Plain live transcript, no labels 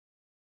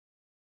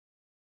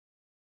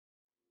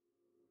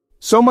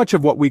So much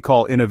of what we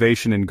call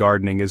innovation in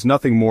gardening is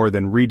nothing more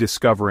than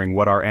rediscovering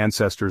what our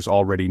ancestors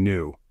already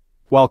knew.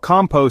 While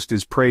compost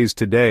is praised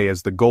today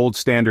as the gold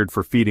standard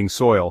for feeding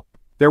soil,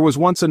 there was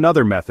once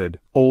another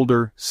method,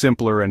 older,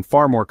 simpler, and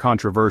far more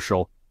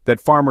controversial, that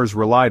farmers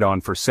relied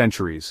on for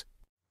centuries.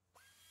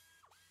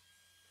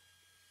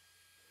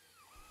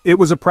 It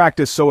was a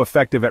practice so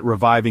effective at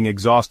reviving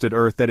exhausted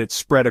earth that it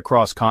spread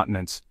across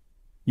continents.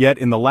 Yet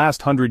in the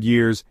last 100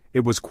 years,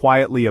 it was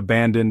quietly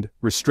abandoned,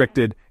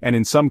 restricted, and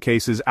in some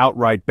cases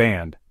outright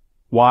banned.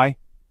 Why?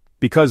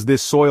 Because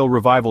this soil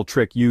revival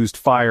trick used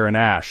fire and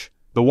ash,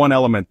 the one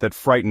element that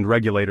frightened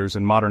regulators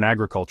in modern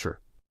agriculture.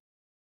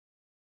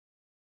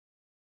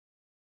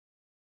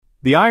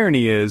 The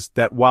irony is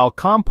that while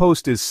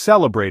compost is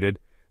celebrated,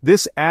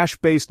 this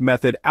ash-based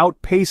method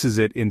outpaces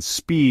it in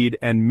speed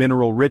and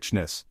mineral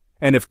richness.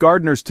 And if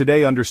gardeners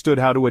today understood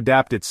how to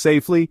adapt it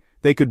safely,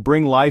 they could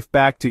bring life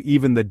back to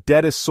even the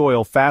deadest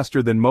soil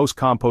faster than most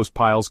compost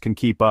piles can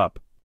keep up.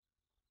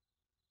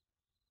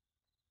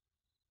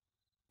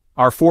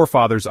 Our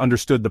forefathers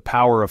understood the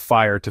power of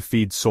fire to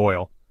feed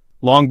soil.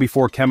 Long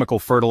before chemical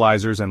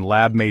fertilizers and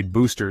lab-made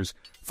boosters,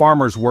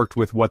 farmers worked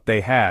with what they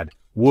had: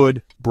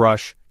 wood,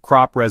 brush,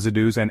 crop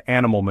residues, and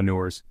animal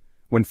manures.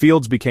 When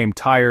fields became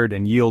tired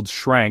and yields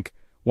shrank,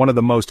 one of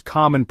the most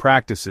common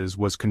practices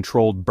was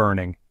controlled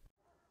burning.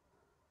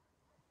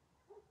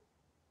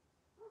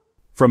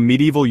 From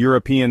medieval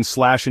European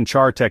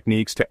slash-and-char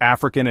techniques to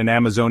African and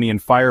Amazonian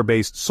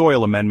fire-based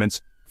soil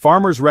amendments,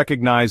 farmers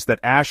recognized that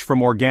ash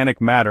from organic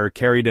matter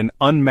carried an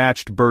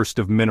unmatched burst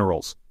of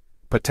minerals.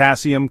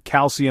 Potassium,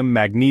 calcium,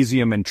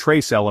 magnesium, and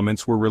trace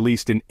elements were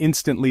released in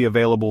instantly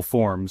available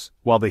forms,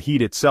 while the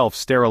heat itself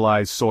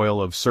sterilized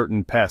soil of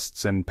certain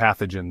pests and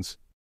pathogens.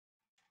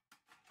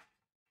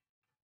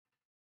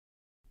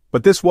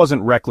 But this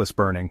wasn't reckless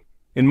burning.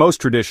 In most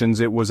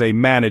traditions, it was a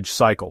managed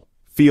cycle.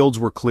 Fields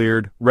were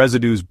cleared,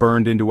 residues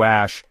burned into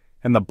ash,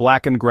 and the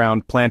blackened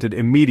ground planted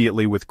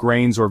immediately with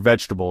grains or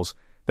vegetables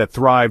that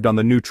thrived on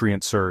the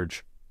nutrient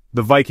surge.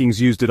 The Vikings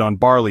used it on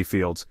barley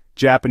fields,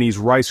 Japanese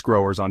rice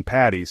growers on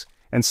paddies,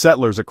 and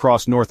settlers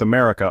across North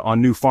America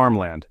on new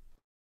farmland.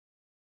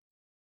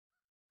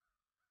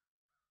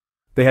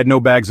 They had no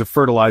bags of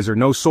fertilizer,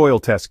 no soil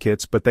test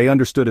kits, but they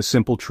understood a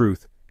simple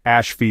truth: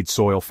 ash feeds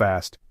soil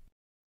fast.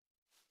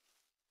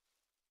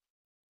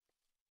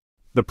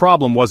 The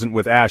problem wasn't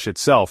with ash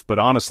itself, but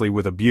honestly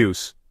with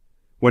abuse.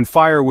 When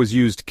fire was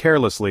used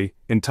carelessly,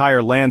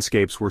 entire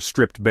landscapes were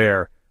stripped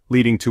bare,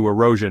 leading to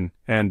erosion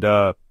and,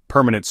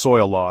 permanent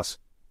soil loss.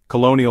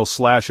 Colonial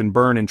slash and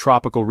burn in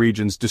tropical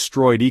regions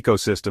destroyed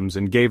ecosystems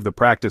and gave the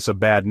practice a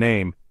bad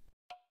name.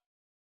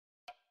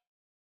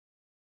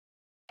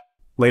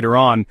 Later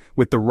on,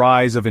 with the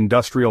rise of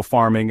industrial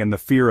farming and the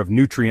fear of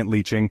nutrient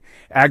leaching,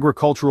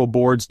 agricultural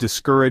boards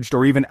discouraged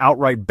or even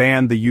outright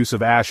banned the use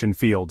of ash in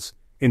fields.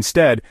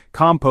 Instead,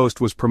 compost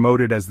was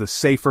promoted as the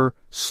safer,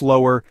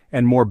 slower,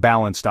 and more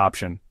balanced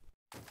option.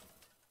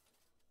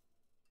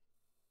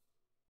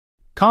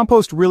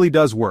 Compost really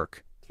does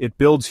work. It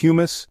builds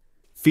humus,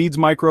 feeds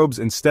microbes,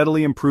 and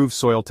steadily improves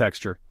soil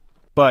texture.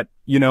 But,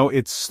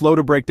 it's slow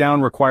to break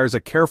down, requires a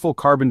careful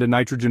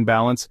carbon-to-nitrogen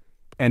balance,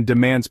 and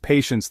demands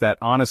patience that,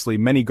 honestly,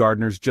 many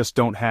gardeners just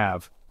don't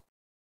have.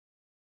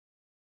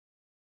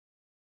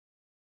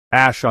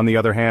 Ash, on the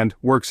other hand,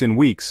 works in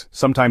weeks,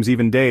 sometimes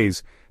even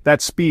days. That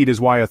speed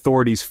is why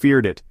authorities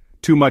feared it.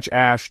 Too much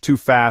ash, too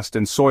fast,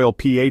 and soil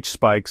pH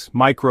spikes,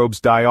 microbes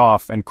die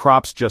off, and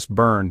crops just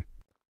burn.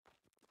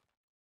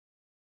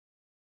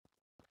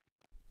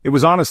 It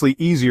was honestly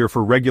easier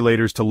for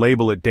regulators to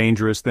label it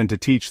dangerous than to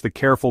teach the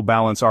careful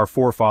balance our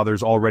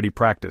forefathers already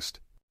practiced.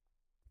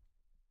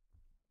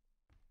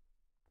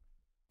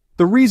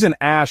 The reason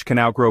ash can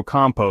outgrow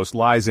compost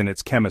lies in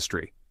its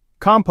chemistry.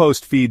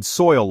 Compost feeds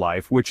soil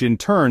life, which in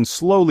turn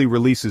slowly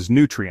releases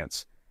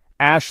nutrients.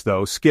 Ash,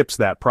 though, skips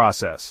that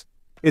process.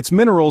 Its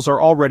minerals are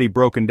already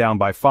broken down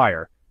by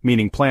fire,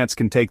 meaning plants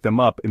can take them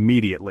up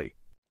immediately.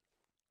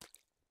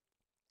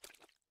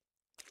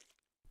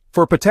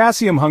 For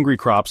potassium-hungry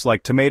crops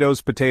like tomatoes,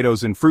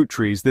 potatoes, and fruit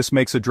trees, this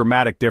makes a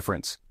dramatic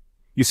difference.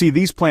 You see,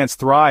 these plants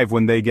thrive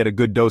when they get a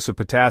good dose of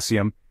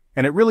potassium,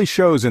 and it really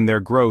shows in their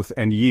growth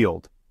and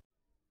yield.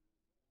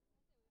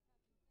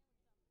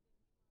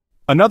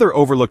 Another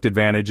overlooked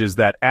advantage is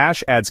that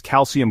ash adds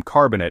calcium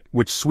carbonate,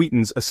 which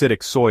sweetens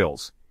acidic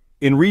soils.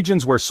 In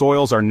regions where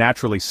soils are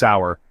naturally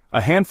sour, a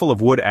handful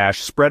of wood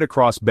ash spread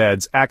across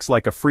beds acts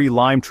like a free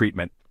lime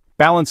treatment,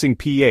 balancing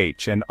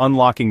pH and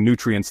unlocking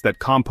nutrients that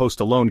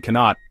compost alone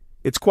cannot.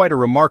 It's quite a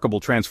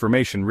remarkable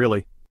transformation,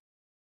 really.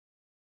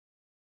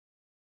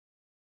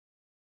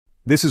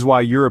 This is why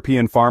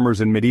European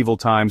farmers in medieval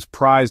times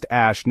prized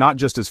ash not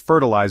just as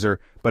fertilizer,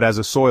 but as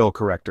a soil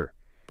corrector.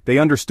 They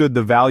understood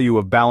the value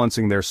of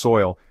balancing their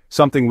soil,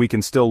 something we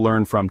can still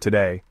learn from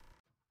today.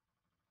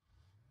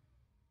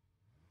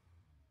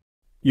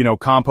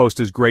 Compost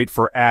is great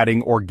for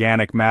adding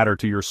organic matter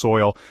to your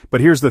soil,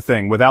 but here's the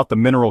thing: without the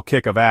mineral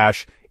kick of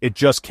ash, it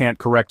just can't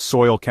correct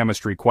soil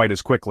chemistry quite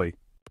as quickly.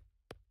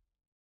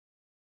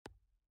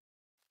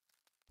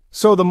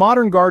 So the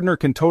modern gardener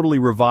can totally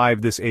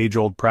revive this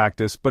age-old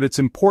practice, but it's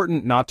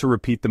important not to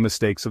repeat the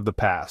mistakes of the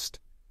past.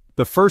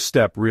 The first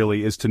step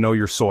really is to know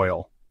your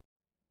soil.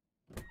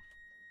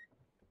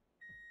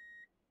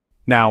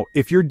 Now,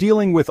 if you're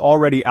dealing with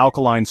already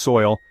alkaline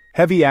soil,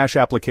 heavy ash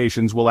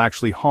applications will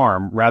actually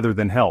harm rather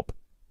than help.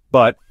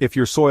 But, if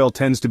your soil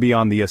tends to be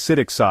on the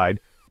acidic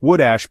side,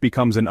 wood ash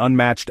becomes an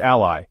unmatched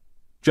ally.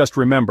 Just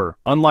remember,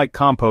 unlike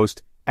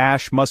compost,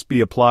 ash must be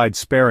applied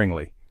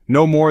sparingly.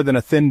 No more than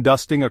a thin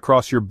dusting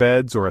across your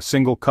beds or a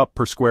single cup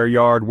per square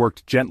yard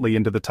worked gently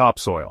into the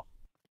topsoil.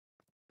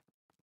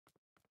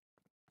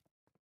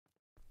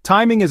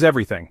 Timing is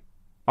everything.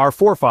 Our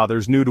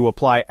forefathers knew to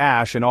apply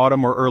ash in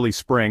autumn or early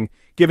spring,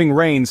 giving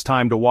rains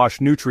time to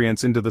wash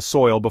nutrients into the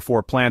soil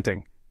before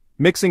planting.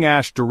 Mixing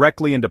ash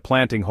directly into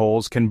planting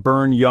holes can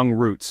burn young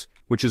roots,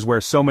 which is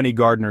where so many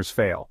gardeners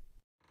fail.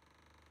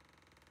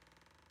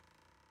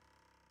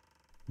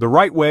 The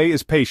right way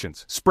is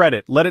patience. Spread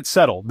it, let it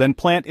settle, then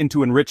plant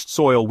into enriched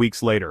soil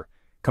weeks later.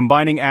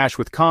 Combining ash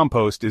with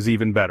compost is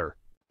even better.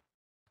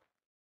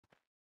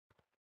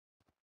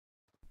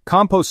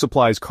 Compost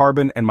supplies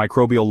carbon and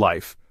microbial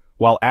life,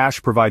 while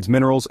ash provides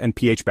minerals and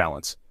pH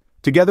balance.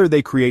 Together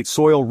they create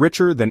soil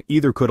richer than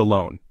either could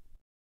alone.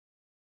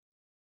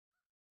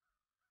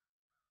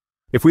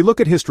 If we look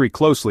at history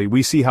closely,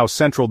 we see how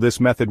central this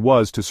method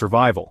was to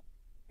survival.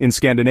 In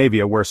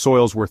Scandinavia, where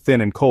soils were thin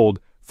and cold,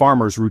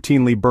 farmers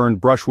routinely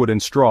burned brushwood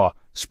and straw,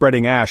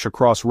 spreading ash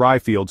across rye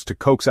fields to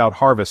coax out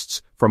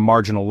harvests from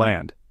marginal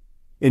land.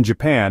 In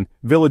Japan,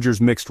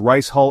 villagers mixed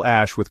rice hull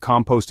ash with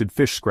composted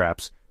fish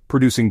scraps,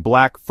 producing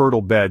black,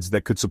 fertile beds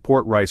that could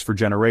support rice for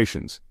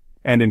generations.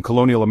 And in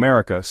colonial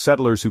America,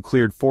 settlers who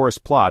cleared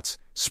forest plots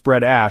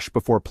spread ash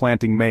before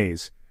planting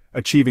maize,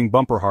 achieving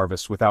bumper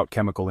harvests without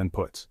chemical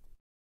inputs.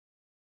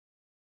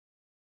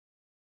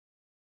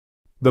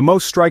 The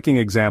most striking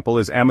example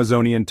is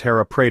Amazonian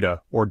Terra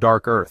Preta, or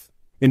dark earth.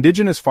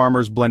 Indigenous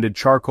farmers blended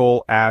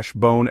charcoal, ash,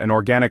 bone, and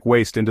organic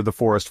waste into the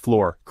forest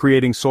floor,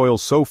 creating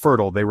soils so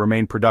fertile they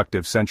remain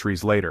productive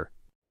centuries later.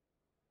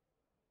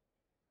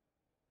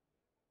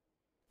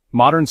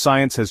 Modern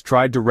science has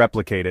tried to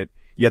replicate it,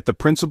 yet the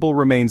principle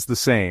remains the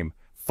same.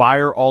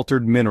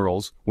 Fire-altered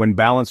minerals, when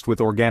balanced with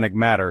organic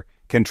matter,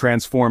 can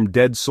transform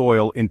dead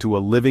soil into a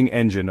living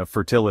engine of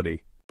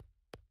fertility.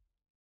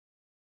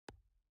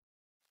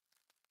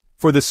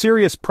 For the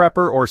serious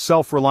prepper or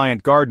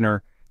self-reliant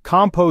gardener,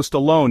 compost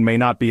alone may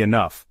not be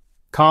enough.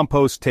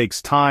 Compost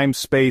takes time,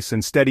 space,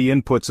 and steady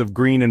inputs of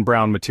green and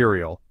brown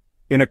material.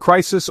 In a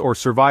crisis or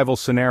survival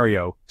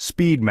scenario,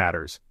 speed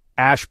matters.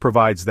 Ash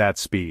provides that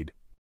speed.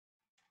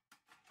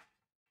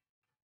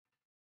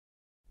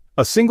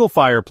 A single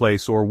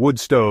fireplace or wood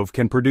stove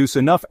can produce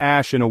enough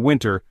ash in a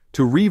winter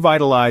to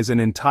revitalize an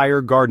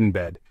entire garden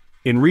bed.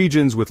 In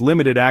regions with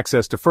limited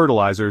access to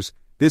fertilizers,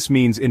 this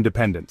means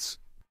independence.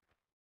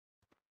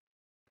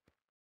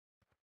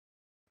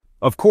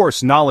 Of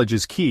course, knowledge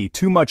is key.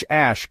 Too much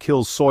ash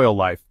kills soil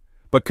life,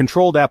 but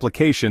controlled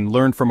application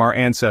learned from our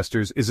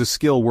ancestors is a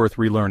skill worth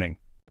relearning.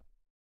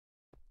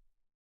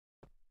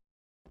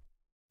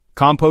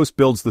 Compost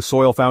builds the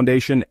soil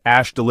foundation,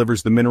 ash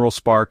delivers the mineral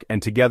spark,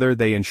 and together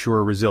they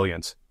ensure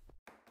resilience.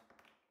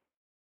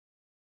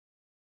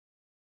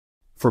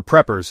 For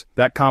preppers,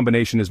 that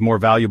combination is more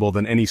valuable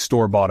than any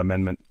store-bought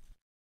amendment.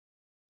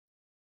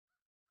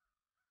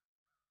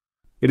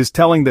 It is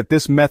telling that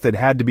this method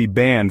had to be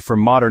banned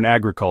from modern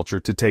agriculture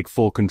to take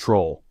full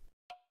control.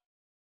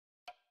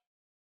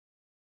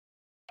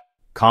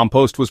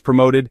 Compost was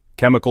promoted,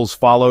 chemicals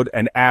followed,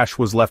 and ash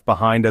was left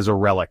behind as a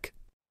relic.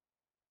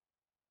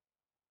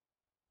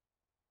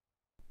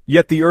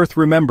 Yet the earth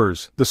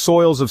remembers. The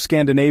soils of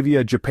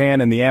Scandinavia,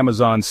 Japan, and the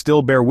Amazon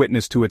still bear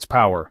witness to its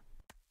power.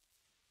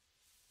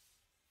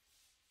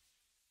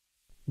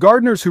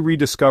 Gardeners who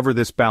rediscover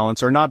this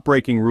balance are not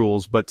breaking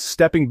rules but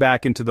stepping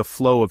back into the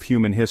flow of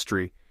human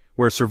history,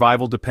 where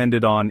survival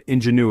depended on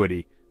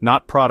ingenuity,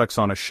 not products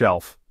on a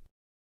shelf.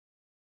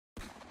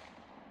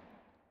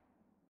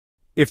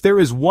 If there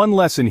is one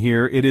lesson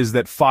here, it is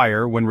that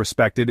fire, when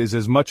respected, is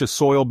as much a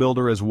soil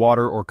builder as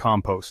water or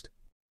compost.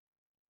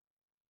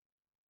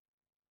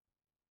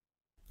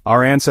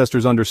 Our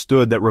ancestors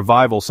understood that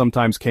revival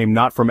sometimes came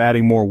not from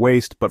adding more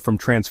waste but from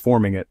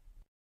transforming it.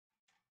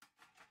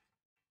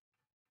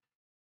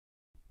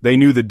 They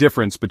knew the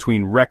difference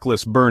between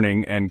reckless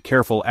burning and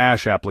careful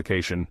ash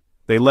application.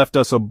 They left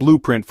us a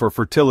blueprint for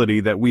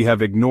fertility that we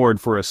have ignored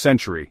for a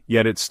century,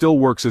 yet it still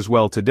works as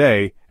well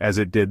today as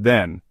it did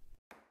then.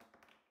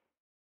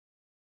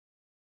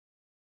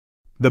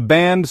 The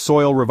banned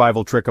soil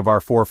revival trick of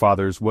our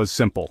forefathers was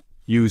simple.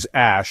 Use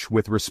ash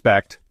with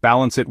respect,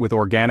 balance it with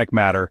organic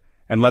matter,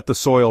 and let the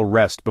soil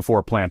rest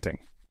before planting.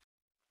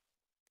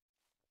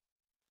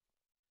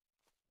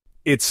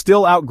 It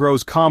still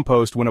outgrows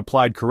compost when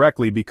applied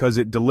correctly because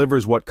it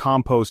delivers what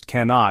compost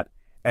cannot,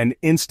 an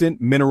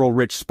instant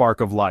mineral-rich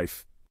spark of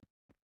life.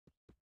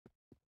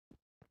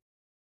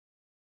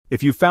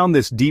 If you found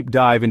this deep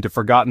dive into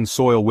forgotten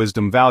soil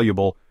wisdom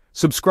valuable,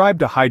 subscribe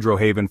to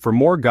HydroHaven for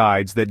more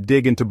guides that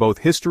dig into both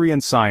history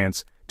and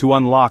science to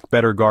unlock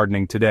better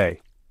gardening today.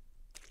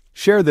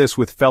 Share this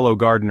with fellow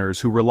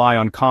gardeners who rely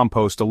on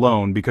compost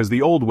alone because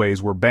the old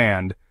ways were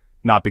banned,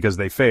 not because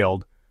they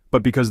failed,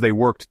 but because they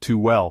worked too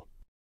well.